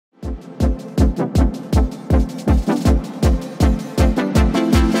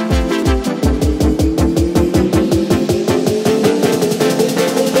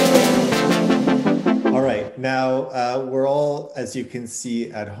as you can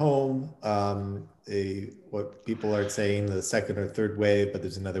see at home, what people are saying, the second or third wave, but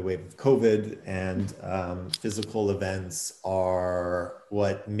there's another wave of COVID, and physical events are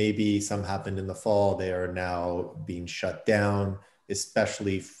what maybe some happened in the fall. They are now being shut down,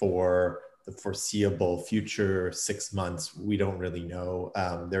 especially for the foreseeable future, 6 months. We don't really know.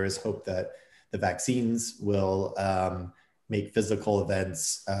 There is hope that the vaccines will make physical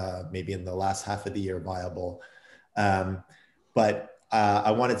events maybe in the last half of the year viable. But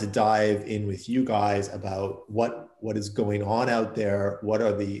I wanted to dive in with you guys about what is going on out there. What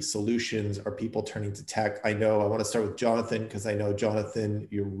are the solutions? Are people turning to tech? I want to start with Jonathan, because I know, Jonathan,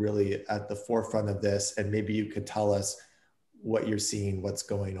 you're really at the forefront of this, and maybe you could tell us what you're seeing, what's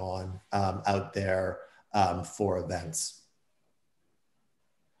going on out there for events.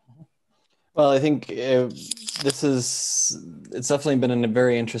 Well, I think it's definitely been a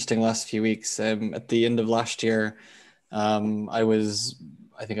very interesting last few weeks. At the end of last year,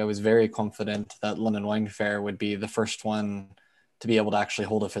 I think I was very confident that London Wine Fair would be the first one to be able to actually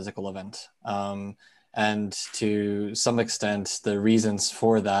hold a physical event. And to some extent, the reasons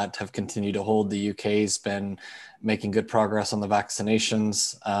for that have continued to hold. The UK's been making good progress on the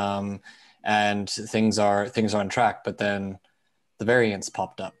vaccinations, and things are on track. But then the variants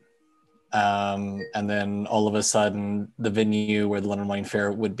popped up. And then all of a sudden, the venue where the London Wine Fair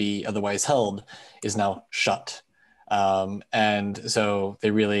would be otherwise held is now shut. And so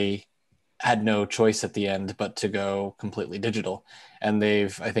they really had no choice at the end but to go completely digital. And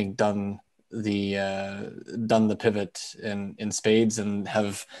they've, I think, done the pivot in spades, and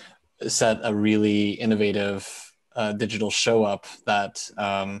have set a really innovative digital show up that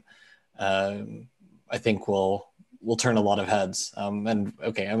I think will turn a lot of heads. And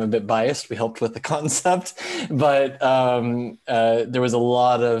okay, I'm a bit biased. We helped with the concept, but there was a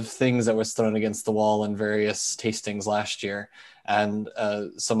lot of things that was thrown against the wall in various tastings last year. And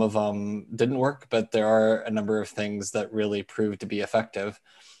some of them didn't work, but there are a number of things that really proved to be effective.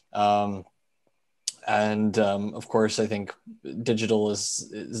 And of course, I think digital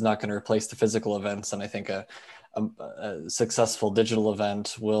is not going to replace the physical events. And I think a successful digital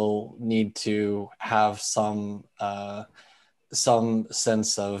event will need to have some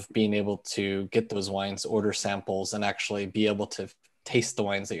sense of being able to get those wines, order samples, and actually be able to taste the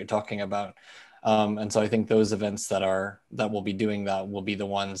wines that you're talking about. And so I think those events that will be doing that will be the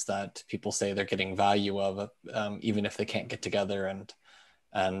ones that people say they're getting value of, even if they can't get together and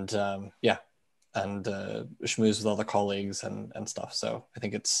schmooze with other colleagues and stuff. So I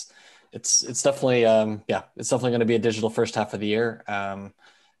think it's definitely it's definitely going to be a digital first half of the year,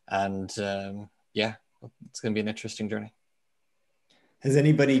 it's going to be an interesting journey. Has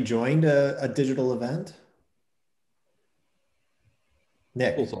anybody joined a digital event?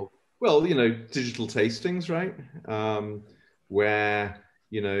 Nick? Well, digital tastings, right? Where,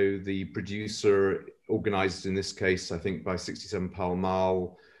 the producer organized, in this case, I think by 67 Pall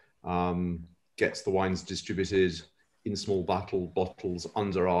Mall, gets the wines distributed in small bottles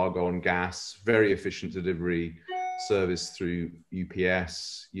under argon gas, very efficient delivery service through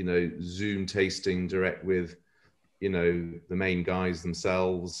UPS, Zoom tasting direct with, the main guys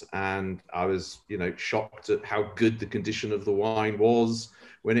themselves. And I was, shocked at how good the condition of the wine was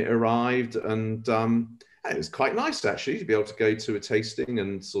when it arrived. And it was quite nice, actually, to be able to go to a tasting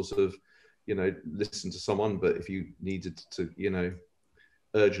and sort of, listen to someone. But if you needed to,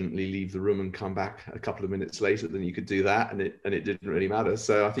 urgently leave the room and come back a couple of minutes later, then you could do that, and it didn't really matter.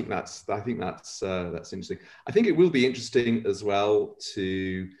 So I think that's interesting. I think it will be interesting as well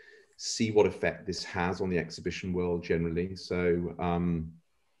to see what effect this has on the exhibition world generally. So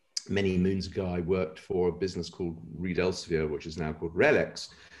many moons ago, I worked for a business called Reed Elsevier, which is now called RELX,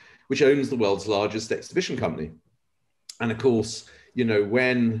 which owns the world's largest exhibition company. And of course,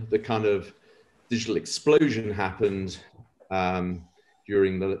 when the kind of digital explosion happened,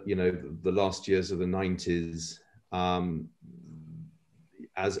 during the last years of the 90s,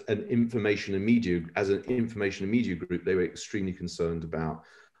 as an information and media group, they were extremely concerned about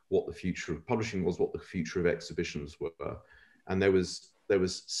what the future of publishing was, what the future of exhibitions were, and there was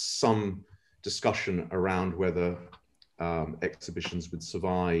some discussion around whether exhibitions would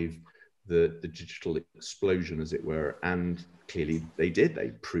survive the digital explosion, as it were, and clearly they did. They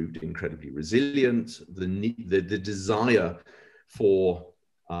proved incredibly resilient. The desire for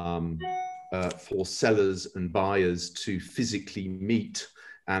sellers and buyers to physically meet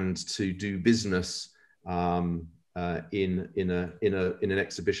and to do business in an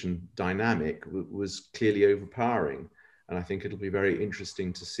exhibition dynamic was clearly overpowering. And I think it'll be very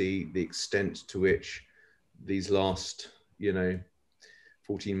interesting to see the extent to which these last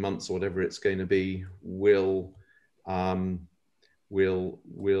 14 months or whatever it's going to be will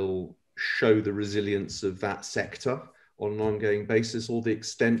will show the resilience of that sector on an ongoing basis, or the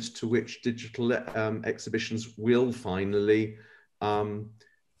extent to which digital exhibitions will finally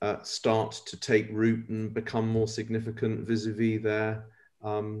start to take root and become more significant vis-a-vis their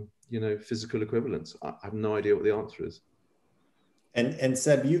physical equivalents. I have no idea what the answer is. And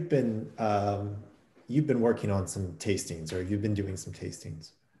Seb, you've been working on some tastings, or you've been doing some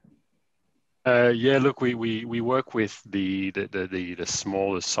tastings. Yeah, look, we work with the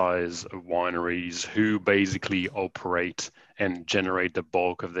smaller size of wineries who basically operate and generate the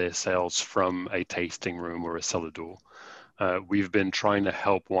bulk of their sales from a tasting room or a cellar door. We've been trying to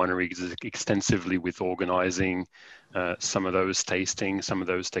help wineries extensively with organizing some of those tastings, some of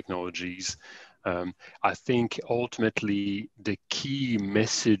those technologies. I think ultimately the key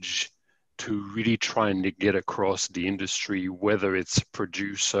message to really trying to get across the industry, whether it's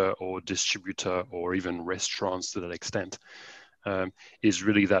producer or distributor or even restaurants to that extent, is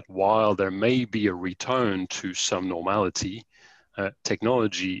really that while there may be a return to some normality,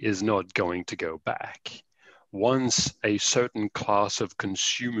 technology is not going to go back. Once a certain class of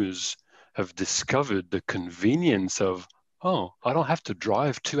consumers have discovered the convenience of, oh, I don't have to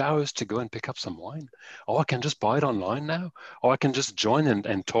drive 2 hours to go and pick up some wine. Oh, I can just buy it online now. Oh, I can just join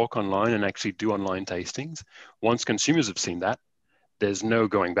and talk online and actually do online tastings. Once consumers have seen that, there's no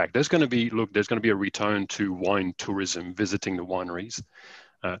going back. There's going to be a return to wine tourism, visiting the wineries.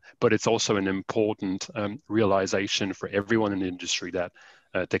 But it's also an important realization for everyone in the industry that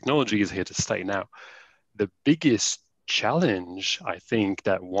technology is here to stay. Now, the biggest challenge I think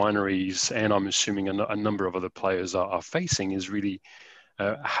that wineries, and I'm assuming a number of other players are facing, is really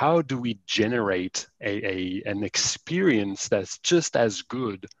how do we generate an experience that's just as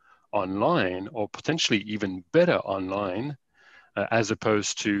good online, or potentially even better online, as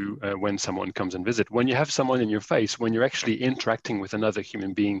opposed to when someone comes and visit. When you have someone in your face, when you're actually interacting with another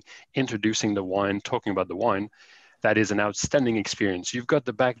human being, introducing the wine, talking about the wine, that is an outstanding experience. You've got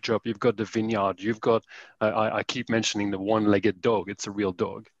the backdrop, you've got the vineyard, you've got, I keep mentioning the one-legged dog, it's a real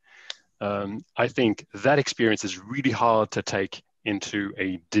dog. I think that experience is really hard to take into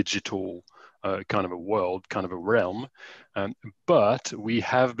a digital kind of a world, kind of a realm. But we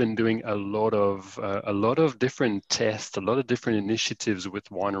have been doing a lot of different tests, a lot of different initiatives with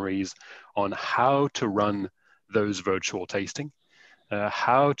wineries on how to run those virtual tasting,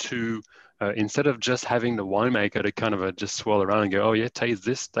 how to, instead of just having the winemaker to kind of just swirl around and go, oh yeah, taste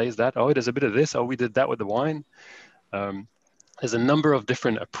this, taste that. Oh, there's a bit of this. Oh, we did that with the wine. There's a number of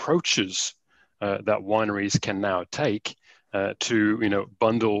different approaches that wineries can now take to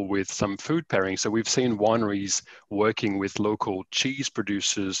bundle with some food pairing. So we've seen wineries working with local cheese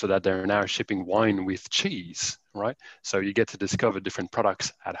producers so that they're now shipping wine with cheese, right? So you get to discover different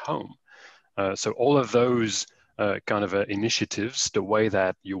products at home. So all of those kind of initiatives, the way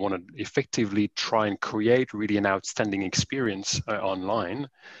that you want to effectively try and create really an outstanding experience online,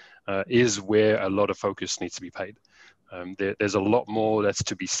 is where a lot of focus needs to be paid. There's a lot more that's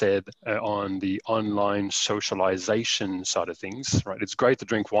to be said on the online socialization side of things, right? It's great to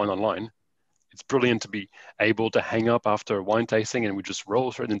drink wine online. It's brilliant to be able to hang up after a wine tasting and we just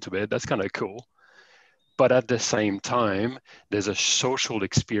roll straight into bed. That's kind of cool. But at the same time, there's a social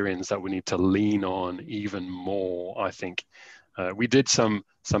experience that we need to lean on even more, I think. We did some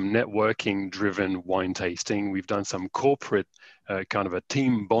networking-driven wine tasting. We've done some corporate kind of a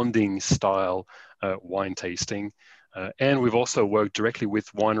team bonding style wine tasting. And we've also worked directly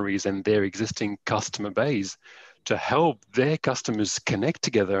with wineries and their existing customer base to help their customers connect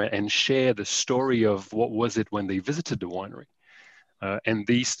together and share the story of what was it when they visited the winery. And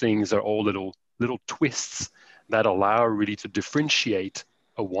these things are all little twists that allow really to differentiate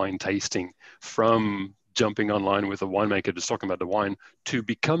a wine tasting from jumping online with a winemaker just talking about the wine to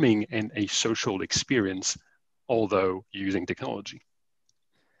becoming a social experience, although using technology.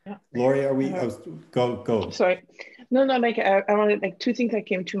 Yeah. Laurie, are we? Go. Sorry, no. Like I wanted, like, two things that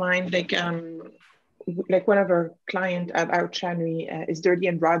came to mind. Like one of our client at our Chanry is Dirty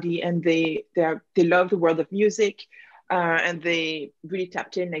and Roddy, and they love the world of music, and they really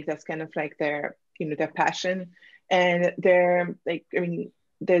tapped in. Like that's kind of like their passion, and they're like, I mean,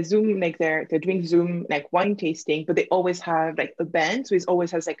 they're Zoom, like they're doing Zoom like wine tasting, but they always have like a band, so it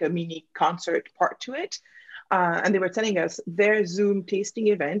always has like a mini concert part to it. And they were telling us their Zoom tasting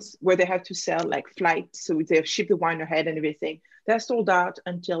events where they have to sell like flights, so they ship the wine ahead and everything, they're sold out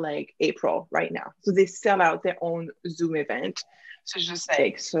until like April right now. So they sell out their own Zoom event. So it's just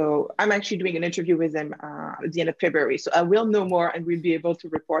like, so I'm actually doing an interview with them at the end of February. So I will know more and we'll be able to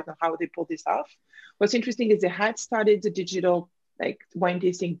report on how they pull this off. What's interesting is they had started the digital like wine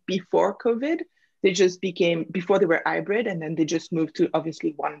tasting before COVID, They just became, before they were hybrid, and then they just moved to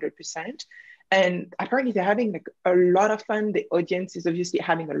obviously 100%. And apparently they're having like a lot of fun. The audience is obviously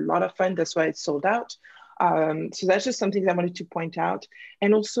having a lot of fun. That's why it's sold out. So that's just something that I wanted to point out.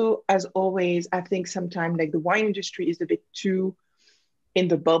 And also, as always, I think sometimes like the wine industry is a bit too in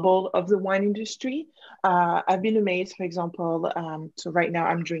the bubble of the wine industry. I've been amazed, for example, so right now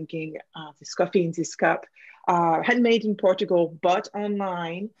I'm drinking this coffee in this cup, handmade in Portugal, but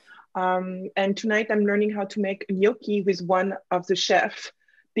online. And tonight I'm learning how to make gnocchi with one of the chefs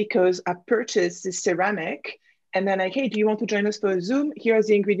because I purchased this ceramic and then like, hey, do you want to join us for a Zoom? Here are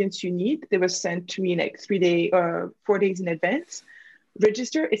the ingredients you need. They were sent to me like 4 days in advance.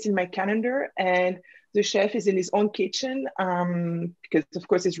 Register, it's in my calendar, and the chef is in his own kitchen because of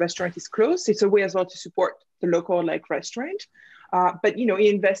course his restaurant is closed. It's a way as well to support the local like restaurant. But you know, he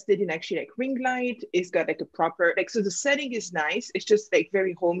invested in actually like ring light. It's got like a proper like, so the setting is nice. It's just like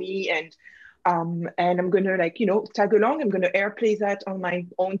very homey, and I'm gonna like, you know, tag along. I'm gonna airplay that on my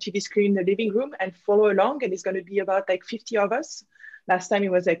own TV screen in the living room and follow along. And it's gonna be about like 50 of us. Last time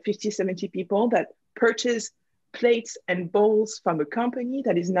it was like 50, 70 people that purchased plates and bowls from a company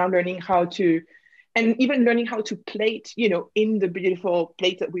that is now learning how to, and even learning how to plate, you know, in the beautiful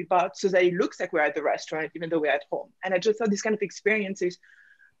plate that we bought so that it looks like we're at the restaurant, even though we're at home. And I just thought this kind of experience is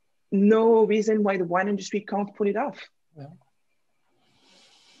no reason why the wine industry can't pull it off. Yeah.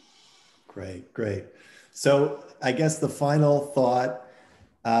 Great, great. So I guess the final thought,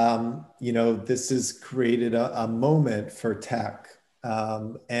 you know, this has created a moment for tech.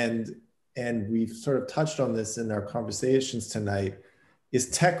 And we've sort of touched on this in our conversations tonight. Is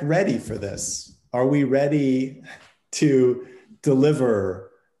tech ready for this? Are we ready to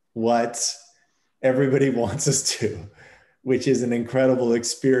deliver what everybody wants us to, which is an incredible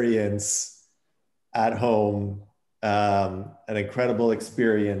experience at home, an incredible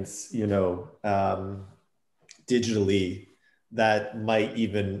experience, you know, digitally that might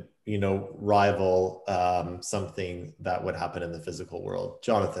even, you know, rival something that would happen in the physical world?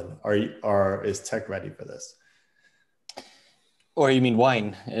 Jonathan, is tech ready for this? Or you mean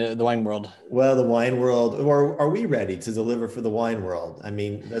wine, the wine world? Well, the wine world, or are we ready to deliver for the wine world? I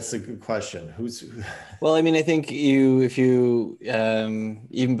mean, that's a good question. Well, I mean, I think if you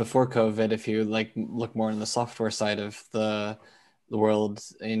even before COVID, if you like look more on the software side of the world,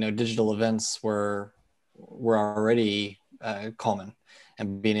 you know, digital events were already common,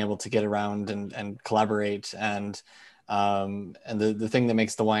 and being able to get around and collaborate and the thing that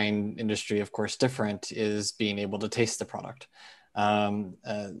makes the wine industry, of course, different is being able to taste the product.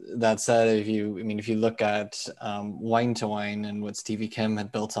 That said, if you look at Wine to Wine and what Stevie Kim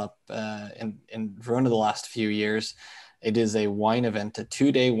had built up for one of the last few years, it is a wine event, a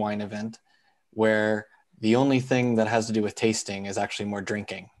 2-day wine event, where the only thing that has to do with tasting is actually more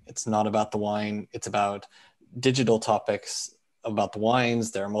drinking. It's not about the wine, it's about digital topics about the wines.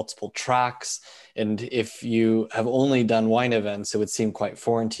 There are multiple tracks, and if you have only done wine events, it would seem quite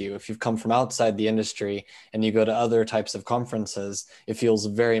foreign to you. If you've come from outside the industry and you go to other types of conferences, it feels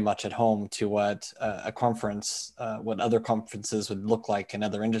very much at home to what a conference, what other conferences would look like in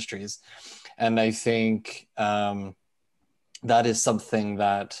other industries. And I think that is something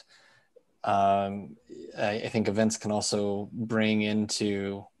that I think events can also bring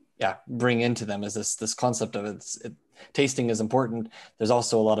into them, as this concept of tasting is important. There's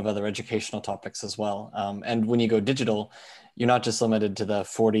also a lot of other educational topics as well. And when you go digital, you're not just limited to the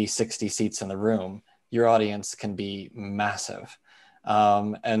 40, 60 seats in the room. Your audience can be massive.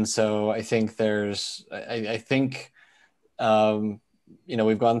 And so I think you know,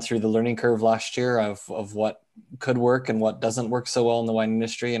 we've gone through the learning curve last year of what could work and what doesn't work so well in the wine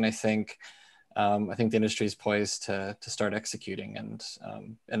industry. And I think the industry is poised to start executing, and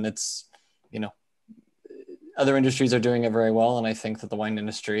it's, you know, other industries are doing it very well, and I think that the wine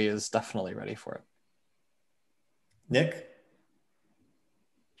industry is definitely ready for it. Nick?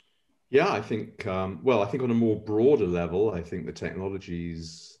 Yeah, I think, well, I think on a more broader level, I think the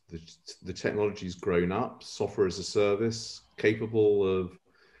technology's grown up. Software as a service, capable of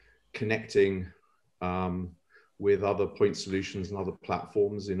connecting with other point solutions and other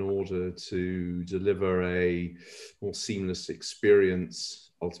platforms in order to deliver a more seamless experience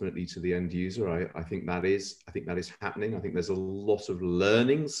ultimately to the end user. I think that is happening. I think there's a lot of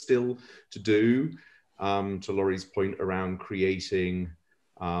learning still to do, to Laurie's point around creating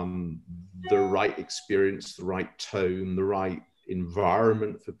the right experience, the right tone, the right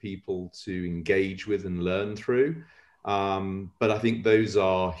environment for people to engage with and learn through. But I think those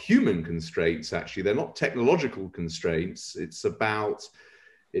are human constraints, actually. They're not technological constraints. It's about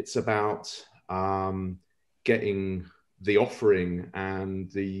getting the offering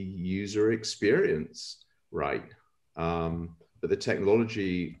and the user experience right. But the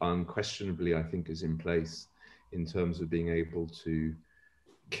technology unquestionably, I think, is in place in terms of being able to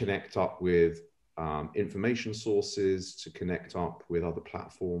connect up with information sources, to connect up with other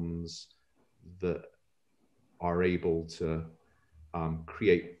platforms that are able to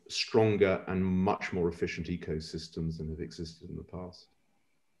create stronger and much more efficient ecosystems than have existed in the past.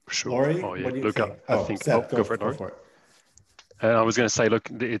 Sure. Laurie, Oh, yeah. what do you Look, think? I think. Seb, Go for it, Laurie. Go for it. I was going to say, look,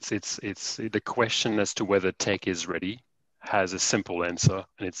 it's the question as to whether tech is ready has a simple answer,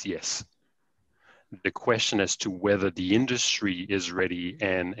 and it's yes. The question as to whether the industry is ready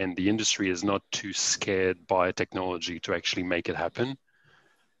and the industry is not too scared by technology to actually make it happen,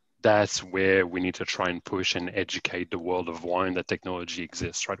 that's where we need to try and push and educate the world of wine that technology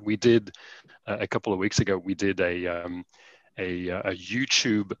exists, right? We did, a couple of weeks ago, we did a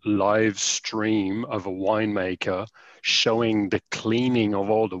YouTube live stream of a winemaker showing the cleaning of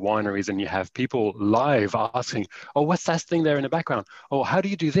all the wineries, and you have people live asking, oh, what's that thing there in the background? Oh, how do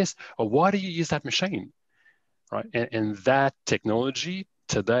you do this? Or why do you use that machine? Right? And that technology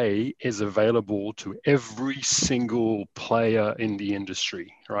today is available to every single player in the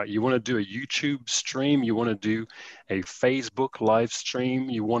industry, right? You want to do a YouTube stream, you want to do a Facebook live stream,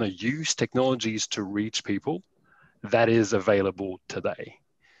 you want to use technologies to reach people, that is available today,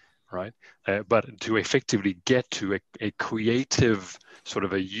 right? But to effectively get to a creative sort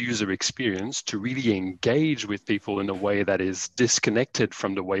of a user experience, to really engage with people in a way that is disconnected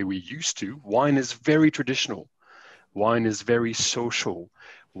from the way we used to. Wine is very traditional. Wine is very social.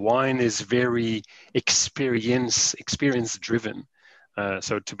 Wine is very experience driven.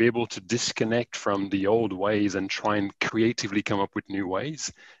 So to be able to disconnect from the old ways and try and creatively come up with new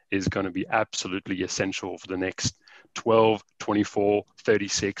ways is going to be absolutely essential for the next 12, 24,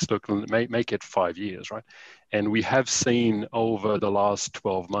 36, look, make it 5 years, right? And we have seen over the last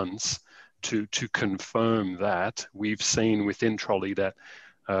 12 months to confirm that, we've seen within Trolli that,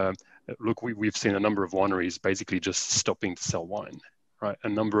 look, we've seen a number of wineries basically just stopping to sell wine, right? A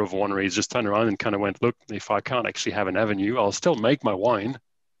number of wineries just turned around and kind of went, look, if I can't actually have an avenue, I'll still make my wine,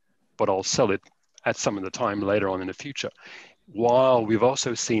 but I'll sell it at some of the time later on in the future. While we've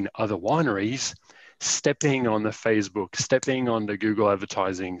also seen other wineries stepping on the Facebook, stepping on the Google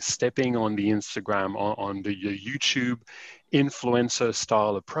advertising, stepping on the Instagram, on the YouTube influencer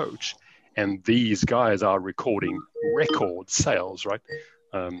style approach. And these guys are recording record sales, right?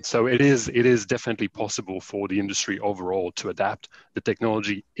 So it is definitely possible for the industry overall to adapt. The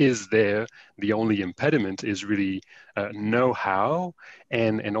technology is there. The only impediment is really know-how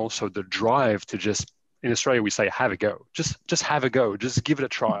and also the drive to just, in Australia we say, have a go. Just have a go. Just give it a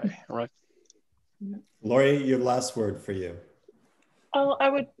try, right? Laurie, your last word for you. I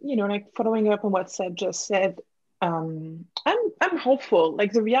would, like following up on what Seb just said, I'm hopeful.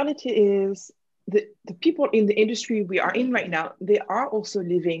 Like the reality is the people in the industry we are in right now, they are also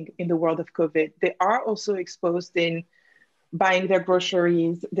living in the world of COVID. They are also exposed in buying their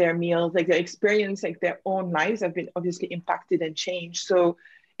groceries, their meals, like their experience, like their own lives have been obviously impacted and changed. So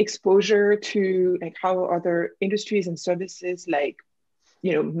exposure to like how other industries and services like,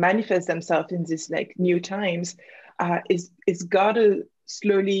 manifest themselves in these like new times is gotta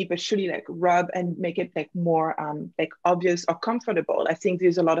slowly but surely like rub and make it like more like obvious or comfortable. I think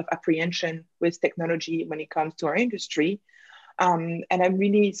there's a lot of apprehension with technology when it comes to our industry. And I'm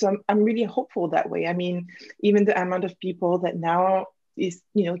really hopeful that way. I mean, even the amount of people that now is,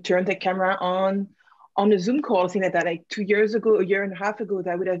 turn the camera on a Zoom call, thing like that, like 2 years ago, a year and a half ago,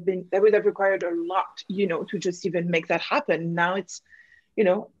 that would have required a lot, to just even make that happen. Now it's,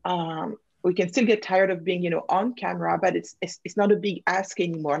 we can still get tired of being, on camera, but it's not a big ask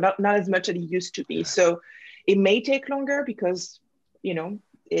anymore, not as much as it used to be. So it may take longer because,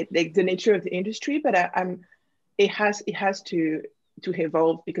 like the nature of the industry, but it has to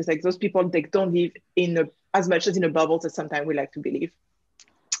evolve because like those people, they don't live as much as in a bubble as sometimes we like to believe.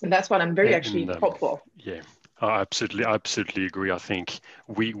 And that's what I'm very hopeful. Yeah. I absolutely agree. I think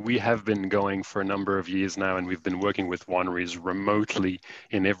we have been going for a number of years now, and we've been working with wineries remotely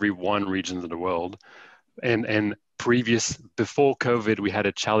in every wine region of the world. And before COVID, we had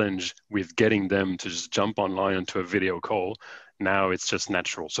a challenge with getting them to just jump online into a video call. Now it's just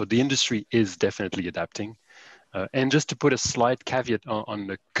natural. So the industry is definitely adapting. And just to put a slight caveat on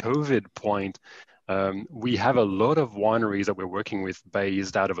the COVID point, we have a lot of wineries that we're working with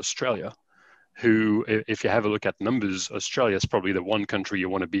based out of Australia, who, if you have a look at numbers, Australia is probably the one country you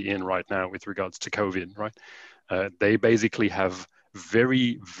want to be in right now with regards to COVID, right? They basically have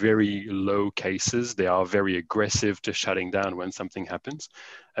very, very low cases. They are very aggressive to shutting down when something happens.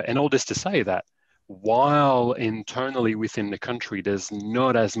 And all this to say that while internally within the country, there's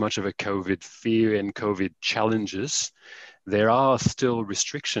not as much of a COVID fear and COVID challenges, there are still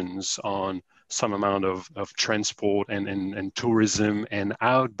restrictions on some amount of transport and tourism, and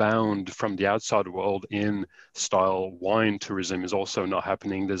outbound from the outside world in style wine tourism is also not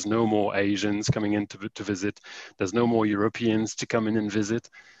happening. There's no more Asians coming in to visit. There's no more Europeans to come in and visit,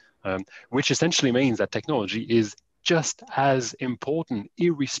 which essentially means that technology is just as important,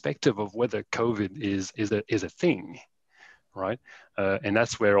 irrespective of whether COVID is a thing, right? And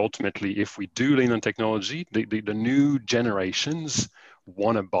that's where ultimately, if we do lean on technology, the new generations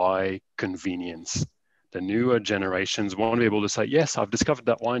want to buy convenience. The newer generations want to be able to say, yes, I've discovered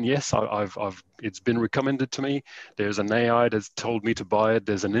that wine. Yes, it's been recommended to me. There's an AI that's told me to buy it.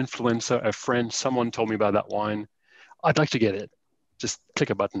 There's an influencer, a friend, someone told me about that wine. I'd like to get it. Just click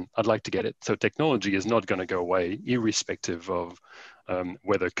a button. I'd like to get it. So technology is not going to go away, irrespective of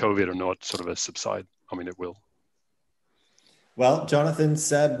whether COVID or not sort of a subside. I mean, it will. Well, Jonathan,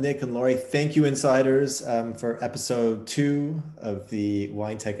 Seb, Nick, and Laurie, thank you, Insiders, for episode 2 of the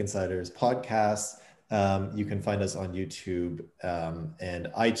Wine Tech Insiders podcast. You can find us on YouTube and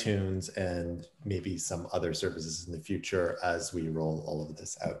iTunes and maybe some other services in the future as we roll all of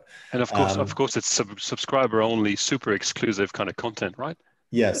this out. And of course, it's subscriber only, super exclusive kind of content, right?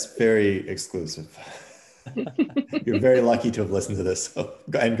 Yes, very exclusive. You're very lucky to have listened to this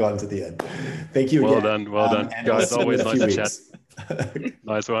and gotten to the end. Thank you again. Well done. Guys, always nice to chat.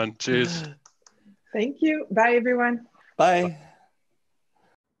 Nice one. Cheers. Thank you. Bye, everyone. Bye.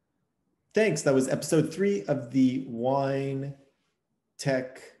 Thanks. That was episode 3 of the Wine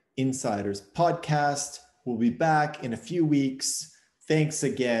Tech Insiders podcast. We'll be back in a few weeks. Thanks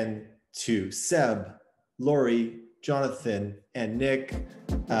again to Seb, Laurie, Jonathan, and Nick.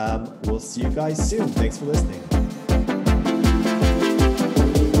 We'll see you guys soon. Thanks for listening.